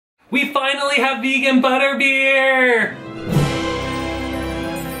We finally have vegan butterbeer!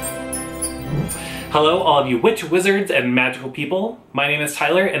 Hello all of you witch wizards and magical people. My name is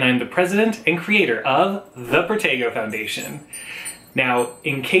Tyler and I'm the president and creator of the Protego Foundation. Now,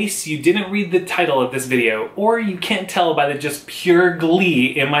 in case you didn't read the title of this video, or you can't tell by the just pure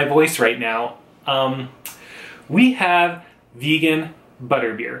glee in my voice right now, we have vegan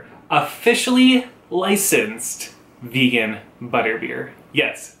butterbeer. Officially licensed vegan butterbeer.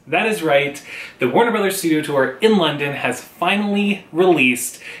 Yes, that is right. The Warner Brothers Studio Tour in London has finally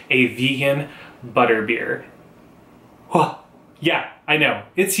released a vegan butterbeer. Whoa. Yeah, I know.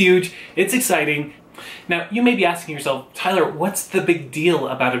 It's huge. It's exciting. Now, you may be asking yourself, Tyler, what's the big deal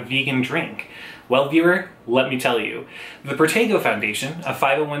about a vegan drink? Well, viewer, let me tell you. The Protego Foundation, a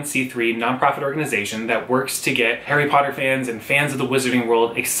 501c3 nonprofit organization that works to get Harry Potter fans and fans of the wizarding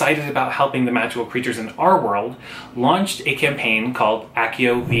world excited about helping the magical creatures in our world, launched a campaign called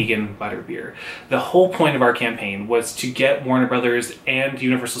Accio Vegan Butterbeer. The whole point of our campaign was to get Warner Brothers and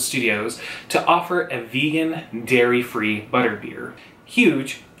Universal Studios to offer a vegan, dairy-free butterbeer.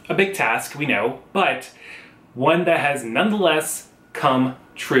 Huge, a big task, we know, but one that has nonetheless come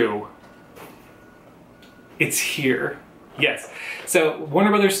true. It's here. Yes. So Warner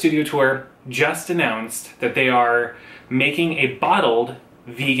Brothers Studio Tour just announced that they are making a bottled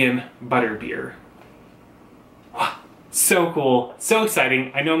vegan butterbeer. Wow. So cool. So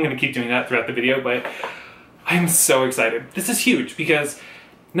exciting. I know I'm going to keep doing that throughout the video, but I'm so excited. This is huge because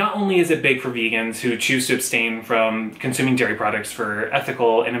not only is it big for vegans who choose to abstain from consuming dairy products for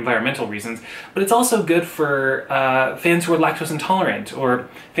ethical and environmental reasons, but it's also good for fans who are lactose intolerant or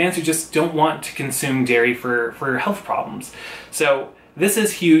fans who just don't want to consume dairy for health problems. So this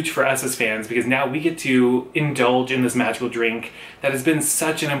is huge for us as fans because now we get to indulge in this magical drink that has been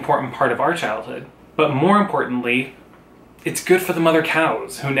such an important part of our childhood. But more importantly, it's good for the mother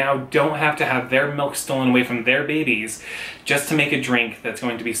cows who now don't have to have their milk stolen away from their babies just to make a drink that's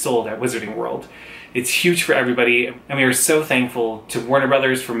going to be sold at Wizarding World. It's huge for everybody, and we are so thankful to Warner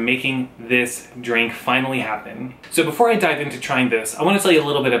Brothers for making this drink finally happen. So before I dive into trying this, I want to tell you a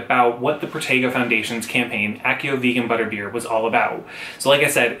little bit about what the Protego Foundation's campaign, Accio Vegan Butterbeer, was all about. So like I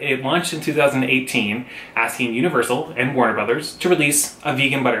said, it launched in 2018, asking Universal and Warner Brothers to release a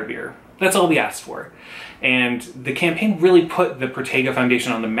vegan butterbeer. That's all we asked for. And the campaign really put the Protego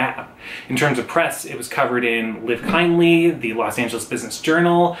Foundation on the map. In terms of press, it was covered in Live Kindly, the Los Angeles Business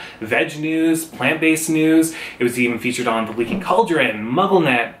Journal, Veg News, Plant-Based News. It was even featured on The Leaky Cauldron,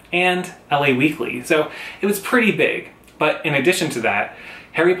 MuggleNet, and LA Weekly. So it was pretty big. But in addition to that,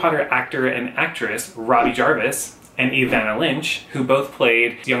 Harry Potter actor and actress Robbie Jarvis and Evanna Lynch, who both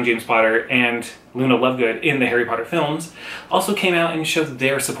played young James Potter and Luna Lovegood in the Harry Potter films, also came out and showed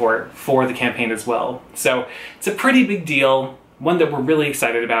their support for the campaign as well. So it's a pretty big deal, one that we're really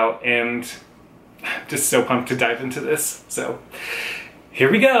excited about, and I'm just so pumped to dive into this. So here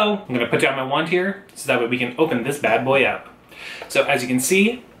we go. I'm gonna put down my wand here so that way we can open this bad boy up. So as you can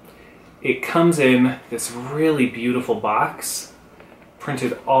see, it comes in this really beautiful box,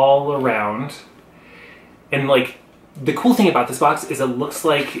 printed all around. And like, the cool thing about this box is it looks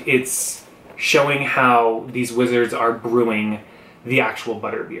like it's showing how these wizards are brewing the actual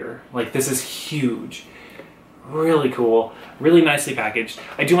butterbeer. Like, this is huge. Really cool. Really nicely packaged.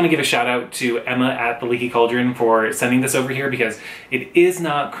 I do want to give a shout out to Emma at The Leaky Cauldron for sending this over here because it is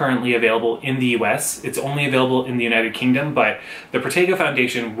not currently available in the US. It's only available in the United Kingdom, but the Protego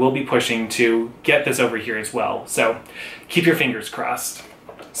Foundation will be pushing to get this over here as well. So keep your fingers crossed.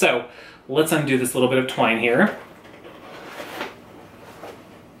 So let's undo this little bit of twine here.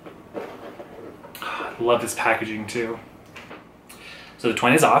 I love this packaging too. So the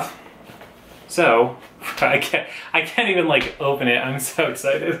twine is off. So I can't even like open it. I'm so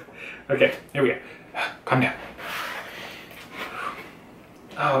excited. Okay, here we go. Calm down.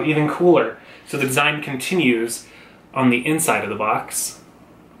 Oh, even cooler. So the design continues on the inside of the box.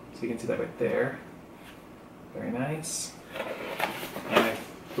 So you can see that right there. Very nice. And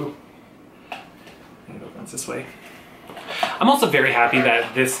it opens this way. I'm also very happy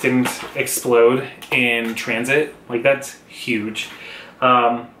that this didn't explode in transit. Like, that's huge.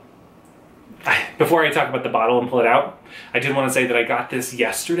 Before I talk about the bottle and pull it out, I did want to say that I got this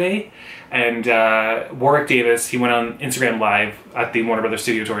yesterday, and Warwick Davis, he went on Instagram Live at the Warner Brothers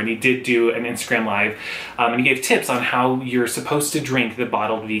Studio Tour, and he did do an Instagram Live, and he gave tips on how you're supposed to drink the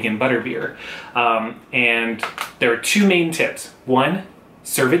bottled vegan butterbeer. And there are two main tips. One,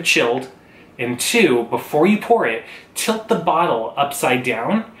 serve it chilled, and two, before you pour it, tilt the bottle upside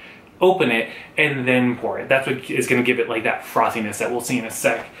down, open it, and then pour it. That's what is going to give it like that frothiness that we'll see in a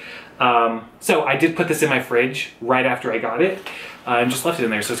sec. So I did put this in my fridge right after I got it, and just left it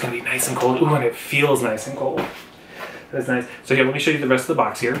in there, so it's gonna be nice and cold. Ooh, and it feels nice and cold. That's nice. So here, let me show you the rest of the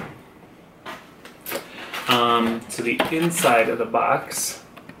box here. So the inside of the box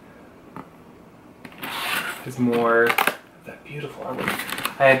is more of that beautiful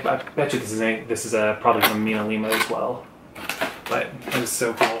artwork. I bet you this is probably from Mina Lima as well. But it is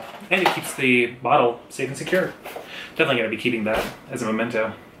so cool. And it keeps the bottle safe and secure. Definitely gonna be keeping that as a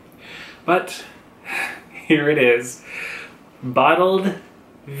memento. But here it is. Bottled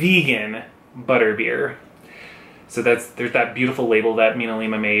vegan butterbeer. So there's that beautiful label that Mina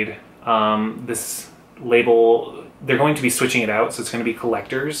Lima made. This label, they're going to be switching it out, so it's going to be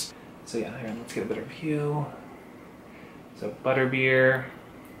collectors. So yeah, here, let's get a better view. So Butterbeer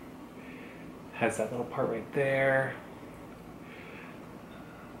has that little part right there.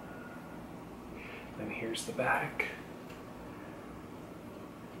 And here's the back.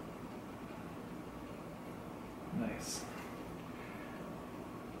 Nice.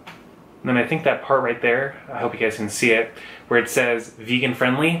 And then I think that part right there, I hope you guys can see it, where it says vegan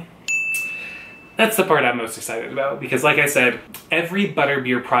friendly. That's the part I'm most excited about, because like I said, every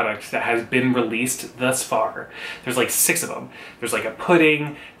butterbeer product that has been released thus far, there's like 6 of them. There's like a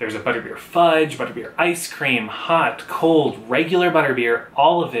pudding, there's a butterbeer fudge, butterbeer ice cream, hot, cold, regular butterbeer,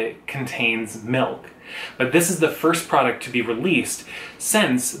 all of it contains milk. But this is the first product to be released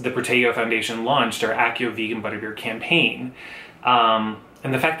since the Protego Foundation launched our Accio Vegan Butterbeer campaign.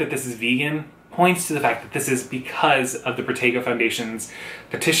 And the fact that this is vegan points to the fact that this is because of the Protego Foundation's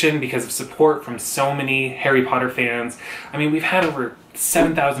petition, because of support from so many Harry Potter fans. I mean, we've had over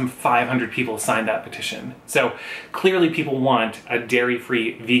 7,500 people sign that petition. So clearly people want a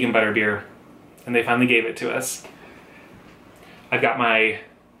dairy-free vegan butterbeer, and they finally gave it to us. I've got my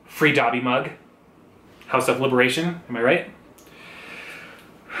free Dobby mug, House of Liberation, am I right?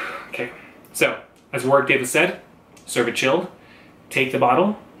 Okay, so as Warwick Davis said, serve it chilled. Take the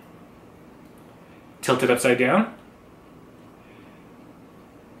bottle, tilt it upside down,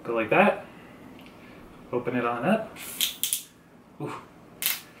 go like that, open it on up. Ooh.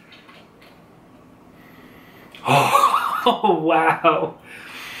 Oh, wow.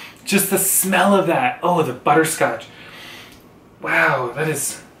 Just the smell of that. Oh, the butterscotch. Wow,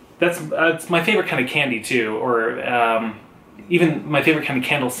 that's my favorite kind of candy too, or even my favorite kind of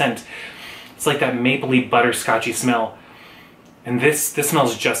candle scent. It's like that mapley butterscotchy smell. And this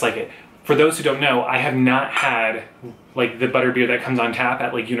smells just like it. For those who don't know, I have not had like the butterbeer that comes on tap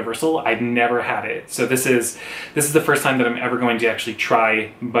at like Universal. I've never had it. So this is the first time that I'm ever going to actually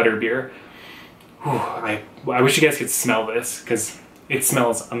try butterbeer. Whew, I wish you guys could smell this, because it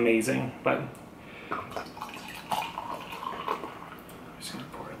smells amazing. But I'm just gonna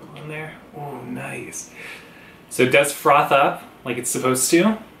pour a little in there. Oh, nice. So it does froth up like it's supposed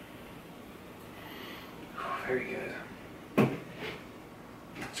to. Very good.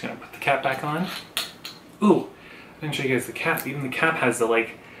 Just gonna put the cap back on. Ooh, I didn't show you guys the cap. Even the cap has the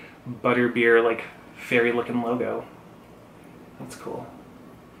like butterbeer like fairy looking logo. That's cool.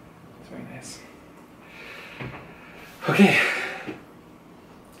 It's very nice. Okay.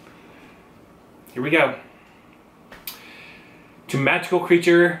 Here we go. To magical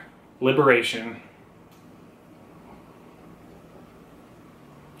creature liberation.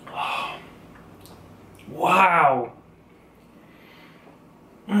 Oh. Wow.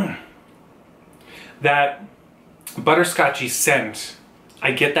 That butterscotchy scent,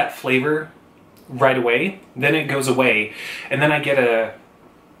 I get that flavor right away, then it goes away, and then I get a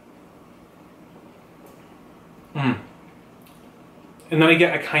and then I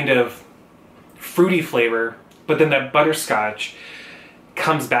get a kind of fruity flavor, but then that butterscotch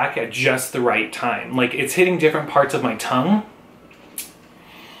comes back at just the right time. Like, it's hitting different parts of my tongue.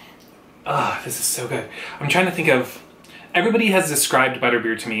 Ah, this is so good. I'm trying to think of, everybody has described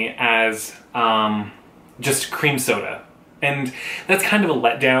butterbeer to me as just cream soda. And that's kind of a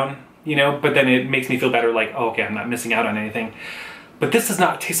letdown, you know, but then it makes me feel better, like, oh, okay, I'm not missing out on anything. But this does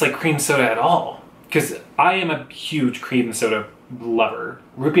not taste like cream soda at all, because I am a huge cream soda lover.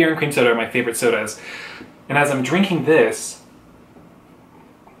 Root beer and cream soda are my favorite sodas. And as I'm drinking this,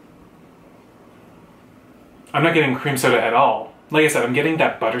 I'm not getting cream soda at all. Like I said, I'm getting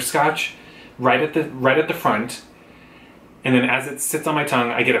that butterscotch right at the front. And then as it sits on my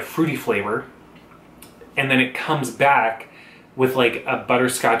tongue, I get a fruity flavor. And then it comes back with like a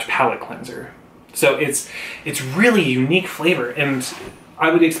butterscotch palate cleanser. So it's really unique flavor, and I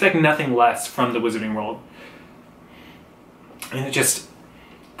would expect nothing less from the Wizarding World. And it just,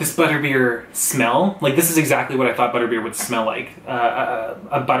 this butterbeer smell, like this is exactly what I thought butterbeer would smell like.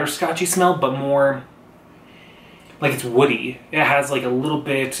 A butterscotchy smell, but more like it's woody. It has like a little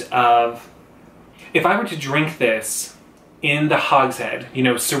bit of, if I were to drink this in the hogshead, you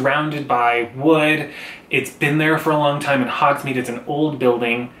know, surrounded by wood, it's been there for a long time in Hogsmeade, it's an old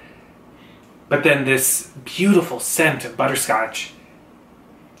building, but then this beautiful scent of butterscotch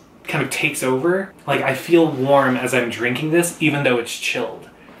kind of takes over. Like, I feel warm as I'm drinking this, even though it's chilled.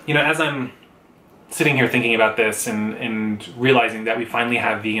 You know, as I'm sitting here thinking about this and realizing that we finally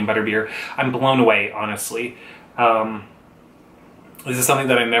have vegan butterbeer, I'm blown away, honestly. This is something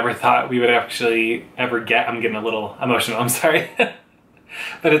that I never thought we would actually ever get. I'm getting a little emotional, I'm sorry.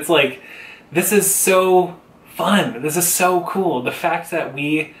 But it's like, this is so fun. This is so cool. The fact that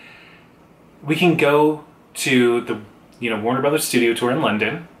we can go to the, you know, Warner Brothers studio tour in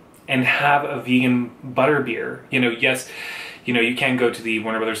London and have a vegan butterbeer. You know, yes, you know, you can go to the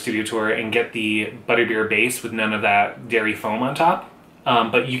Warner Brothers studio tour and get the butterbeer base with none of that dairy foam on top.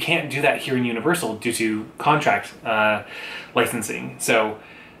 But you can't do that here in Universal due to contract licensing. So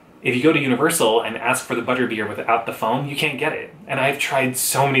if you go to Universal and ask for the butterbeer without the foam, you can't get it. And I've tried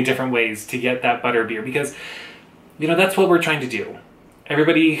so many different ways to get that butterbeer because, you know, that's what we're trying to do.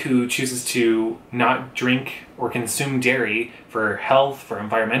 Everybody who chooses to not drink or consume dairy for health, for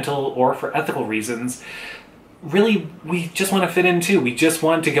environmental, or for ethical reasons, really, we just want to fit in too. We just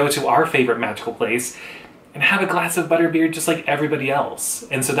want to go to our favorite magical place and have a glass of butterbeer just like everybody else.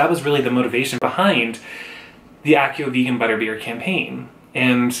 And so that was really the motivation behind the Accio Vegan Butterbeer campaign.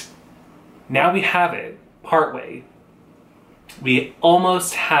 And now we have it partway. We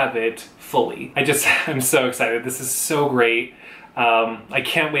almost have it fully. I'm so excited. This is so great. I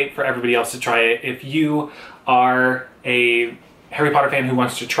can't wait for everybody else to try it. If you are a Harry Potter fan who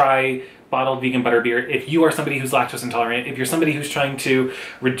wants to try bottled vegan butterbeer, if you are somebody who's lactose intolerant, if you're somebody who's trying to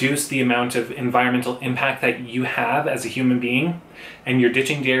reduce the amount of environmental impact that you have as a human being and you're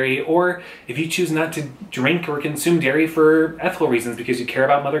ditching dairy, or if you choose not to drink or consume dairy for ethical reasons because you care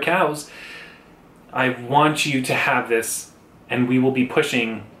about mother cows, I want you to have this. And we will be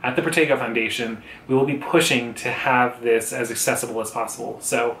pushing, at the Protego Foundation, we will be pushing to have this as accessible as possible.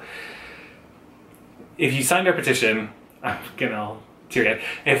 So if you signed our petition, I'm gonna tear-eyed.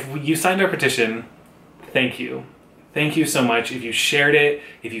 If you signed our petition, thank you. Thank you so much. If you shared it,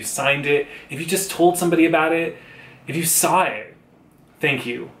 if you signed it, if you just told somebody about it, if you saw it, thank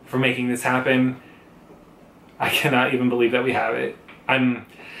you for making this happen. I cannot even believe that we have it. I know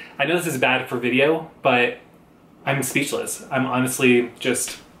this is bad for video, but I'm speechless. I'm honestly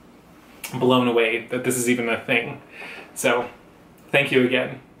just blown away that this is even a thing. So, thank you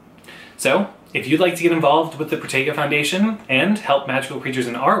again. So, if you'd like to get involved with the Protego Foundation and help magical creatures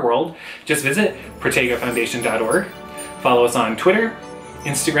in our world, just visit protegofoundation.org. Follow us on Twitter,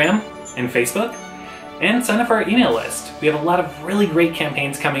 Instagram, and Facebook, and sign up for our email list. We have a lot of really great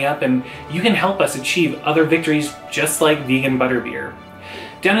campaigns coming up, and you can help us achieve other victories just like vegan butterbeer.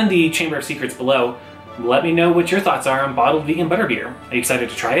 Down in the Chamber of Secrets below, let me know what your thoughts are on bottled vegan butterbeer. Are you excited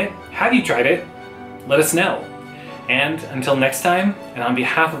to try it? Have you tried it? Let us know. And until next time, and on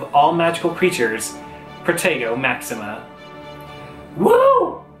behalf of all magical creatures, Protego Maxima. Woo!